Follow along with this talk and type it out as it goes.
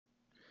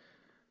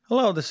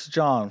Hello, this is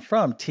John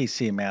from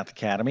TC Math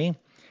Academy.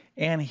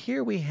 And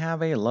here we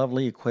have a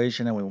lovely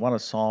equation and we want to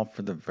solve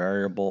for the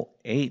variable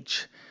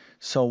h.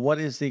 So what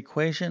is the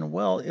equation?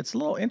 Well, it's a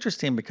little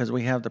interesting because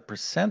we have the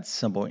percent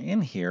symbol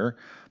in here,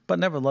 but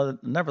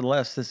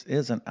nevertheless, this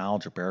is an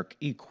algebraic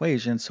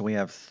equation. So we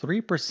have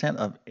 3%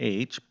 of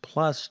h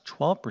plus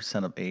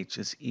 12% of h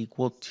is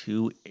equal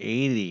to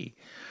 80.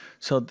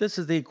 So this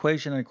is the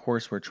equation, and of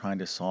course, we're trying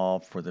to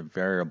solve for the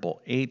variable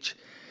h.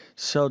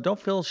 So don't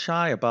feel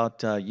shy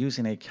about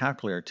using a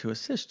calculator to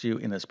assist you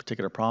in this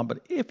particular problem.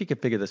 But if you can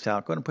figure this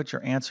out, go ahead and put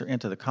your answer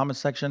into the comment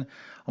section.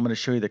 I'm going to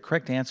show you the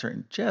correct answer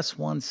in just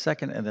 1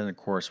 second. And then, of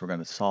course, we're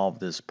going to solve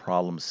this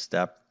problem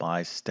step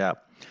by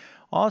step.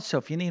 Also,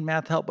 if you need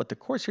math help with the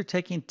course you're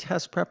taking,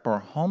 test prep,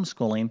 or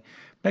homeschooling,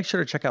 make sure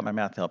to check out my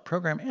math help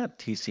program at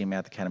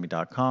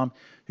tcmathacademy.com.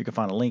 You can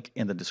find a link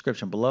in the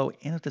description below.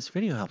 And if this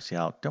video helps you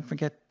out, don't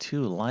forget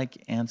to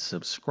like and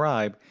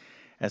subscribe,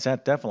 as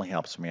that definitely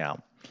helps me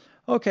out.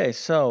 Okay,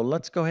 so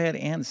let's go ahead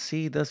and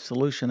see the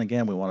solution.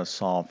 Again, we want to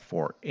solve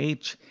for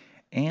h,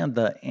 and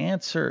the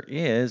answer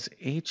is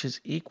h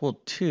is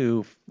equal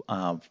to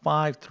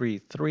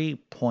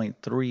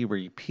 533.3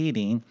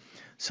 repeating.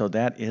 So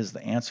that is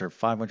the answer,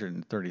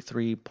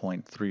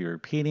 533.3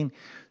 repeating.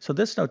 So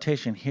this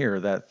notation here,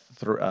 that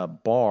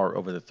bar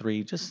over the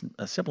 3, just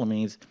simply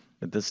means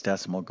that this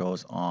decimal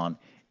goes on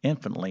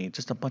infinitely,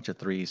 just a bunch of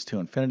 3's to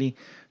infinity.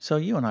 So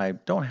you and I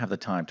don't have the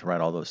time to write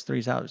all those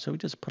 3's out. So we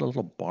just put a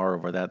little bar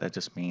over that. That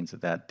just means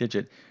that that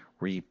digit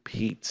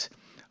repeats.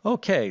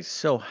 Okay,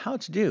 so how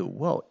to do?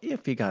 Well,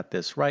 if you got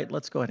this right,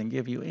 let's go ahead and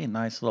give you a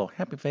nice little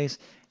happy face,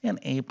 an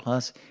A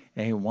plus,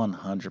 a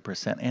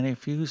 100%, and a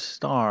few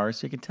stars.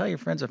 So you can tell your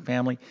friends and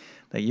family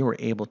that you were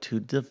able to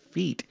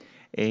defeat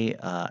a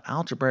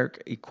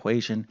algebraic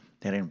equation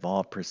that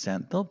involved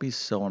percent. They'll be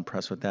so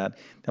impressed with that.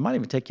 They might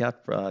even take you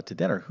out to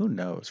dinner. Who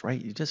knows, right?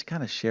 You just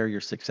kind of share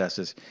your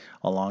successes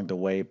along the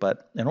way.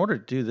 But in order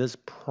to do this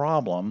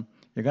problem,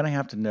 you're going to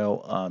have to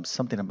know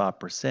something about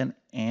percent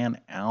and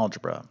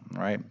algebra,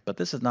 right? But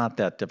this is not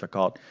that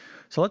difficult.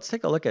 So let's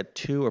take a look at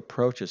two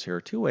approaches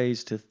here, two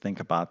ways to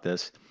think about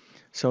this.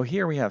 So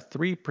here we have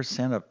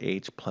 3% of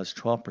h plus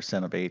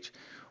 12% of h.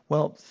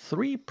 Well,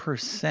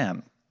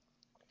 3%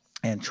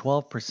 and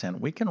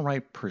 12%, we can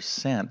write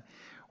percent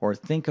or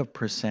think of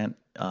percent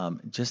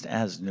just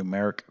as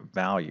numeric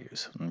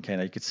values. Okay,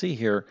 now you can see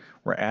here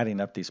we're adding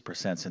up these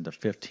percents into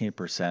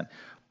 15%,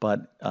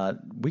 but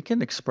we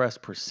can express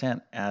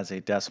percent as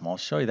a decimal. I'll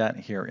show you that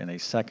here in a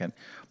second,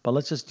 but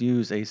let's just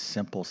use a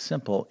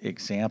simple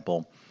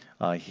example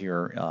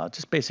here,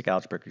 just basic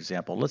algebraic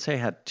example. Let's say I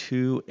had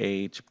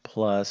 2h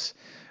plus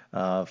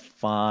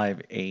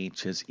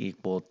 5h is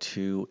equal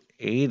to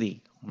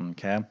 80.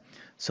 Okay,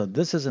 so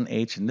this is an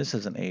h and this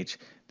is an h.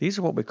 These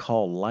are what we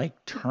call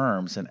like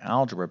terms in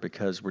algebra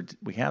because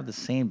we have the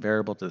same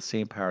variable to the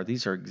same power.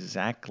 These are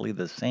exactly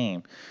the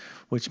same,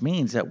 which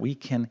means that we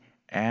can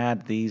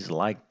add these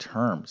like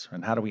terms.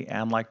 And how do we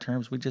add like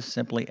terms? We just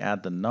simply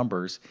add the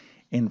numbers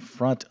in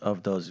front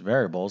of those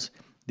variables.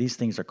 These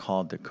things are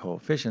called the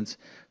coefficients.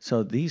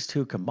 So these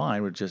two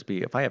combined would just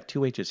be, if I have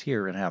 2 h's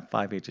here and have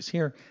 5 h's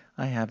here,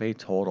 I have a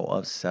total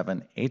of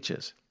 7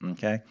 h's.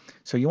 Okay,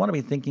 so you want to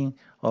be thinking,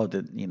 oh,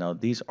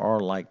 these are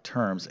like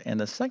terms. And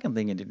the second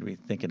thing you need to be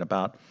thinking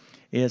about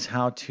is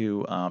how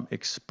to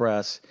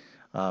express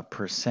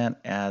percent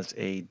as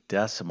a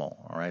decimal.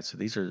 All right, so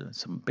these are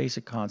some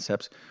basic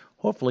concepts.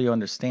 Hopefully you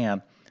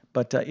understand.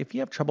 But if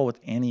you have trouble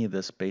with any of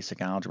this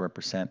basic algebra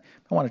percent,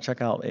 I want to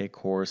check out a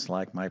course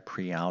like my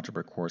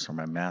pre-algebra course or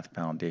my math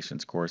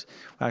foundations course.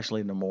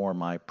 Actually, no more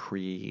my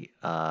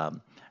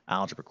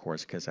pre-algebra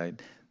course because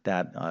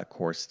that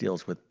course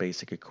deals with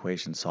basic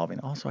equation solving.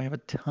 Also, I have a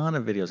ton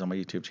of videos on my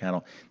YouTube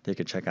channel that you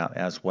can check out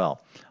as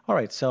well. All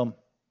right, so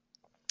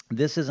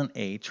this is an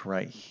H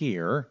right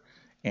here,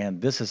 and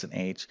this is an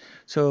H.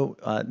 So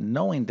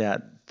knowing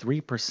that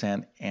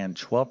 3% and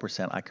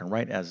 12% I can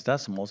write as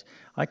decimals,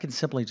 I can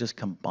simply just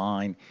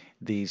combine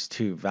these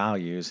two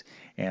values,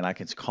 and I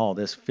can call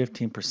this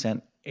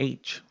 15%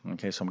 H.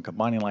 Okay, so I'm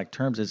combining like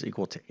terms is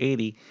equal to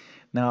 80.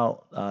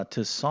 Now,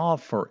 to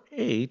solve for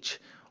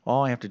H,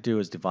 all I have to do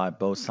is divide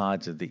both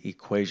sides of the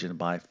equation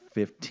by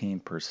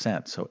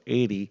 15%. So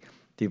 80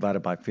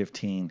 divided by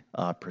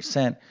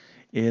 15%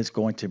 is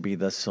going to be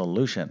the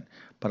solution.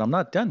 But I'm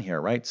not done here,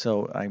 right?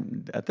 So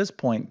I'm at this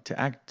point to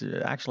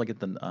actually get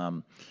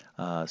the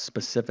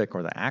specific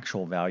or the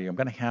actual value, I'm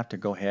going to have to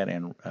go ahead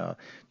and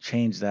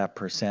change that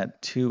percent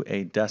to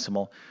a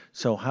decimal.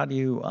 So how do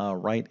you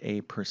write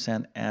a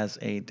percent as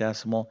a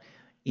decimal?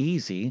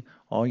 Easy.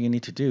 All you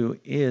need to do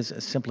is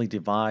simply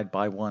divide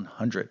by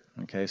 100.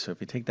 Okay, so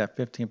if you take that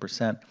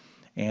 15%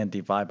 and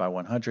divide by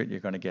 100, you're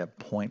going to get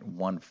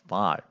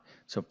 0.15.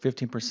 So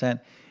 15%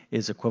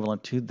 is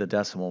equivalent to the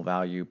decimal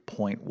value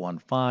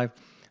 0.15.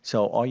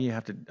 So all you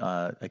have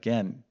to,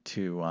 again,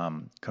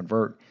 to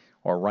convert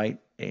or write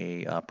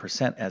a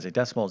percent as a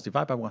decimal is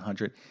divide by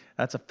 100.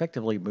 That's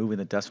effectively moving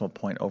the decimal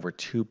point over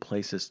 2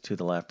 places to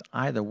the left.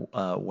 Either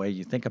way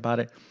you think about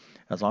it,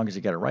 As long as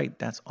you get it right,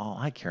 that's all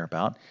I care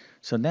about.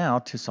 So now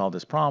to solve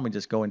this problem, we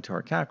just go into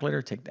our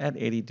calculator, take that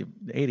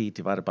 80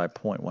 divided by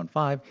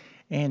 0.15,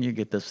 and you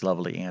get this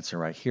lovely answer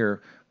right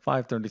here,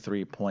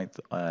 533 point,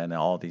 and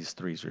all these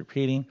threes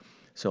repeating.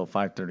 So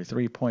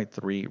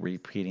 533.3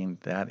 repeating,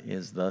 that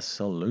is the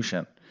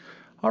solution.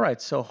 All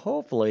right, so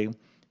hopefully,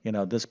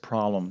 this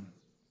problem,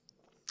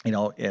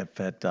 if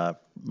at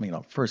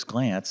first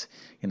glance,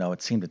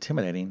 it seemed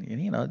intimidating,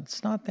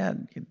 it's not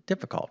that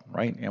difficult,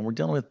 right? And we're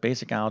dealing with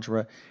basic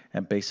algebra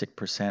and basic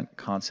percent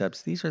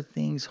concepts. These are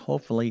things,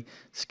 hopefully,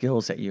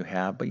 skills that you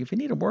have. But if you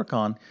need to work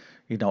on,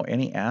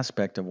 any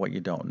aspect of what you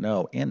don't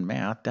know in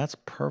math, that's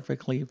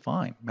perfectly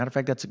fine. Matter of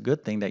fact, that's a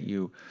good thing that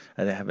you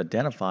have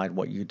identified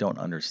what you don't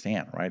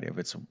understand, right? If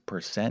it's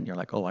percent, you're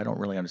like, oh, I don't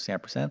really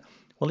understand percent.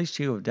 Well, at least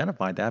you have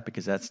identified that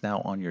because that's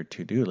now on your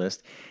to-do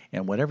list.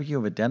 And whatever you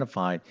have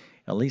identified,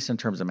 at least in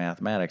terms of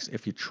mathematics,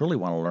 if you truly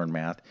want to learn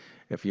math,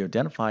 if you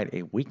identified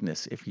a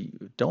weakness, if you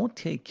don't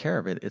take care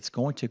of it, it's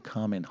going to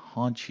come and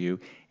haunt you,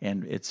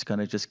 and it's going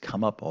to just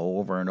come up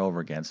over and over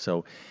again.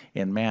 So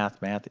in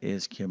math, math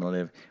is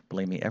cumulative.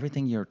 Believe me,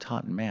 everything you're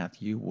taught in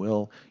math, you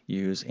will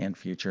use in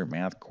future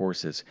math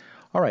courses.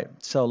 All right,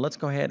 so let's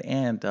go ahead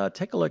and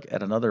take a look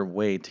at another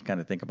way to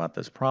kind of think about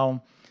this problem.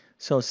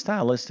 So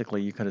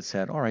stylistically, you could have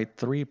said, all right,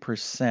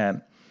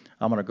 3%.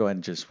 I'm going to go ahead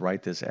and just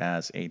write this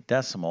as a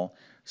decimal.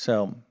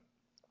 So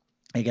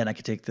again, I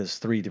could take this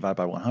 3 divided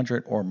by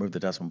 100 or move the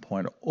decimal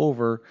point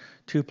over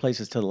 2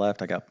 places to the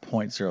left. I got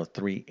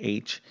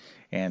 0.03h,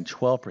 and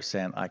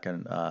 12%, I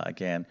can,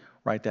 again,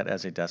 write that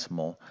as a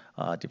decimal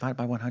divided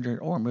by 100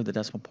 or move the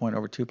decimal point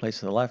over 2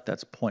 places to the left.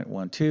 That's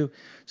 0.12.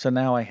 So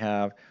now I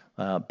have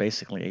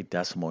basically a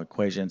decimal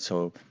equation.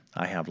 So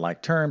I have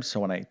like terms.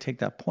 So when I take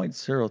that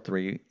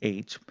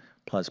 0.03h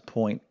plus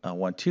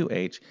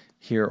 0.12h,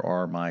 here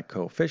are my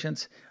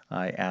coefficients.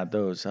 I add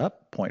those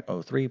up,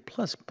 0.03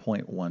 plus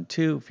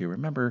 0.12. If you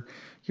remember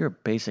your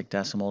basic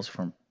decimals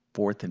from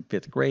 4th and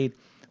 5th grade,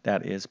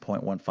 that is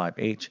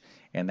 0.15h,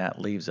 and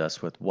that leaves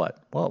us with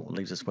what? Well, it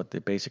leaves us with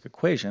the basic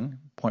equation.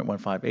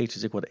 0.15h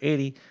is equal to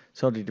 80,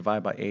 so to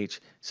divide by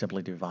h,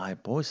 simply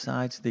divide both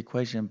sides of the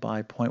equation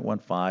by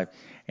 0.15,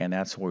 and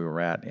that's where we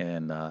were at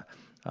in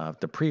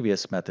the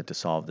previous method to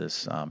solve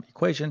this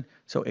equation.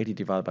 So 80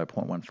 divided by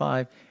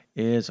 0.15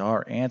 is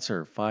our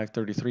answer,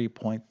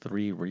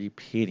 533.3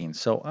 repeating.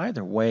 So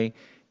either way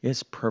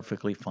is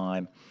perfectly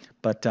fine,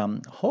 but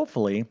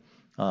hopefully,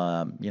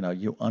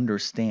 you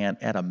understand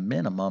at a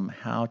minimum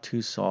how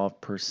to solve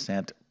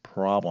percent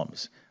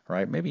problems,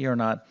 right? Maybe you're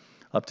not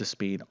up to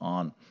speed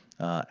on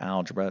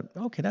algebra.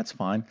 Okay, that's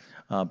fine,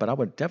 but I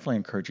would definitely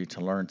encourage you to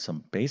learn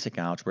some basic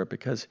algebra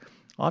because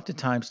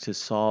oftentimes to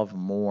solve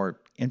more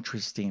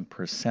interesting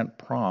percent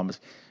problems,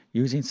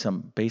 using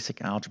some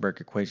basic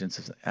algebraic equations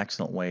is an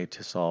excellent way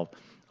to solve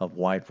a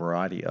wide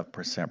variety of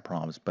percent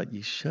problems, but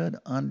you should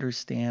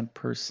understand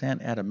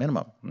percent at a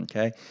minimum,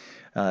 okay?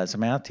 As a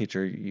math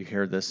teacher, you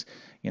hear this,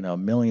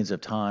 millions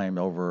of times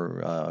over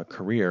a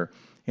career.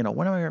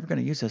 When am I ever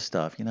going to use this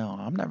stuff?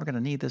 I'm never going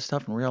to need this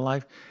stuff in real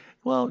life.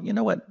 Well, you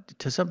know what?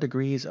 To some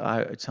degree,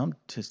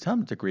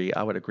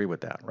 I would agree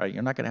with that, right?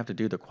 You're not going to have to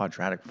do the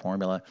quadratic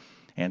formula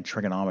and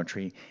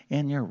trigonometry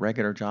in your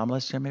regular job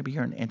unless maybe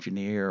you're an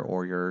engineer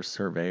or you're a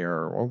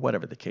surveyor or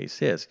whatever the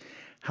case is.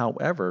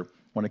 However,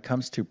 when it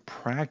comes to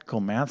practical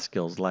math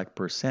skills like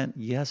percent,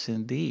 yes,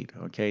 indeed.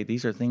 Okay,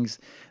 these are things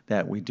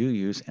that we do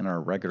use in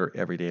our regular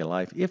everyday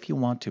life if you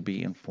want to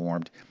be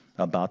informed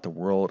about the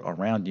world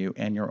around you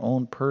and your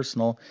own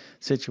personal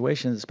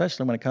situations,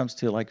 especially when it comes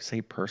to, like,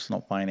 say,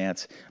 personal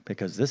finance,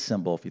 because this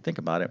symbol, if you think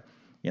about it,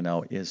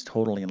 is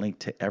totally linked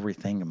to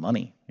everything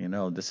money.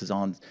 This is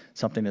on,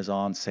 something is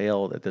on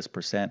sale at this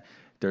percent.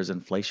 There's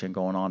inflation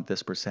going on at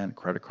this percent.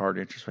 Credit card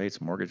interest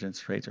rates, mortgage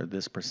interest rates are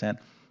this percent.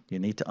 You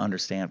need to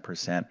understand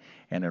percent,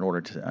 and in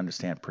order to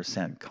understand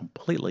percent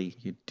completely,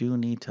 you do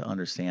need to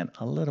understand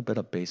a little bit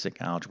of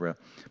basic algebra.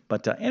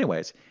 But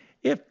anyways,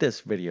 if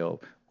this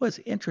video was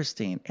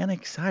interesting and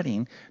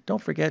exciting,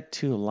 don't forget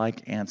to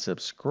like and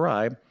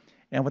subscribe.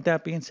 And with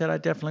that being said, I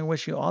definitely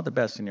wish you all the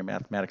best in your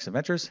mathematics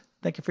adventures.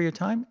 Thank you for your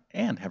time,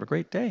 and have a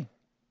great day.